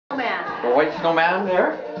snowman. The white snowman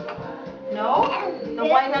there? No, the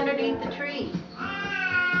white underneath the tree.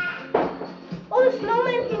 Oh, the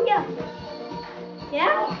snowman can go.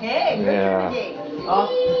 Yeah? Okay, good turn, Dave.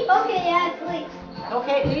 Okay, yeah, it's late.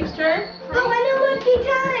 Okay, Dave's turn. Oh, I know lucky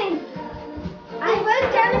time.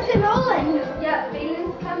 Where's Janice and Roland? Yeah,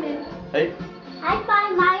 Bailey's coming. Hey. I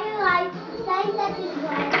find my life. Say that is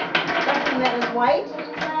red. Something that is white.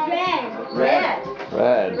 Red.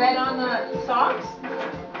 Red. Red on the socks.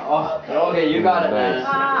 Oh, okay, you got it, I Nana.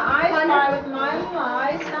 spy with my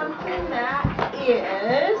eye something that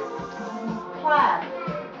is plaid.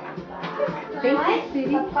 Basic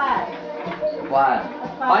City. A plaid. Plaid. A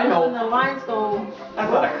I plaid know. when the lines go.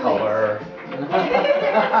 That's not a color.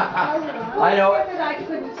 I know it. I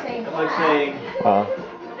couldn't say Like plaid. saying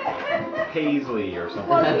paisley or something.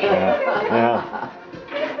 Yeah.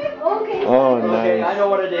 Okay. Oh, Okay, I nice. know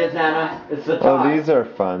what it is, Nana. It's the Oh, tie. these are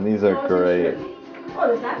fun. These are great.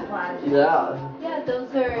 Oh, is that plaid? Yeah. Yeah,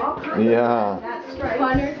 those are. All kinds Yeah. of that stripe.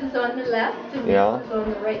 Connors is on the left and Yeah. this is on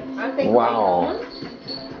the right. Aren't they Wow.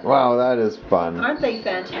 great? Wow, that is fun. Aren't they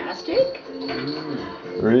fantastic?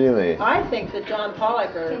 Really. I think that John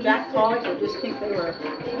Pollock or Jack Pollock would just think they were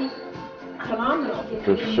phenomenal.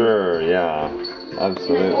 For sure, yeah. Oh,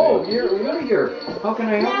 Absolutely. you're here. How can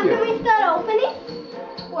I Now help can you? we start opening?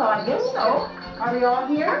 Well, I guess so. Are we all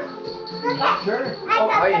here? Sure. I Oh,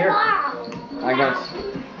 got right the here. ball. I got.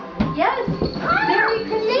 Yes! Merry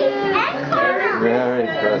Christmas! Merry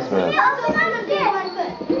Christmas. Also, I'm a good one.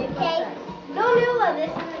 Okay. No new one. This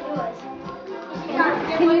is yours.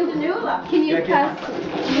 Can you Nula? Can you Yeah, pass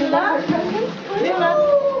Nula her present? Nula.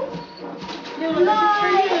 Nula,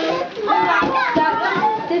 That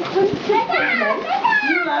one, this one's different,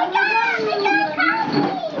 right?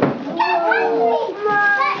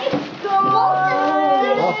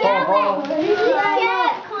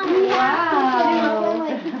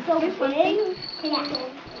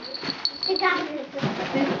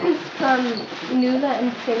 This is from Nula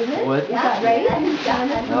and Phelan. What? Is that right?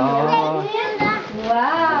 Oh.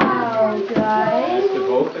 Wow, guys. To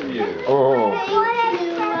both of you. Oh.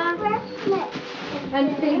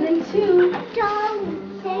 And Phelan too.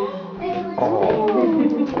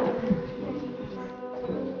 Oh.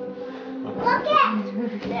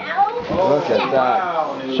 Look at that.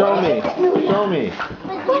 Show me. Show me.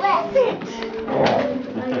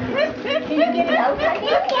 Can you get it out?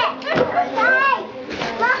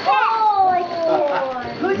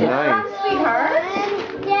 Who's it Nice. from, sweetheart?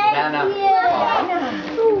 Nana.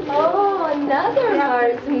 Oh, another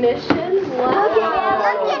Mars mission. Wow.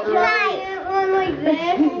 One like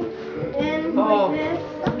this, and Oh. like this.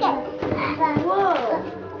 Whoa.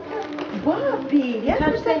 Bobby. Yes, Touch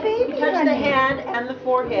there's the- a baby. you Touch touch the the hand and the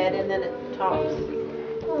forehead, and then it tops.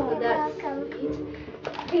 Oh, that's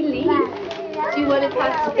Bailey. Do you want to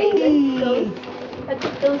pass Phelan?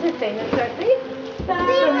 Those are Phelan's, aren't they?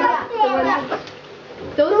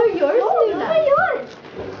 Those are yours, Nula.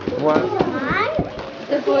 What?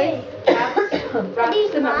 The boy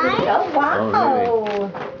wraps them up himself.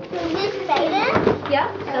 Oh, really? Yeah,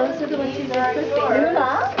 those are the ones you did for Phelan.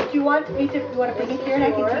 Nula, do you want me to? You want to bring it here and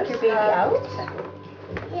I can take your baby out?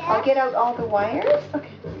 I'll get out all the wires. Okay.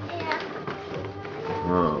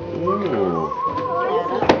 Oh. Ooh.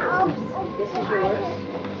 This is yours,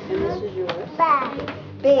 and this is yours.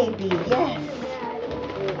 Baby, yes.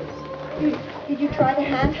 Did you try the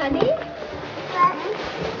hand, honey?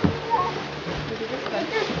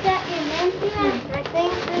 I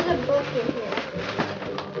think there's a book in here.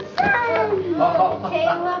 Son!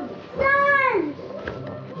 Caleb. Son!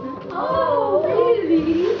 Oh,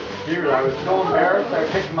 really? Here, I was so embarrassed. I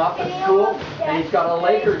picked him up at school, and he's got a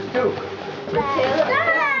Lakers too. Son!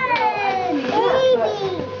 Baby!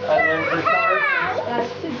 And then for summer. That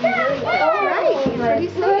should be really good. That's right. He's pretty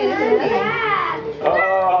sweet, isn't he? Oh,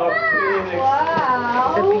 Phoenix.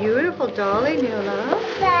 Wow. It's a beautiful dolly, Nula.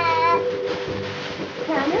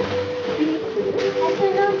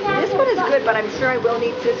 This one is good, but I'm sure I will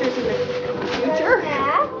need scissors in the future.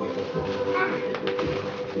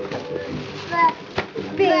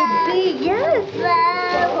 Baby, yes.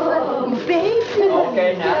 Baby.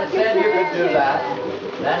 Okay, Nana said you could do that.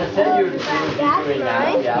 Nana said you would be doing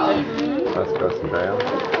that, yeah. West Coast Trail.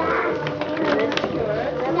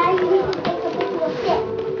 Now you need to take a picture of this.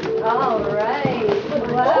 All right.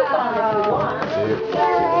 Wow.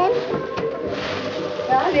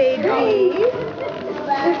 Baby.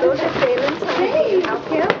 Those are Phelan's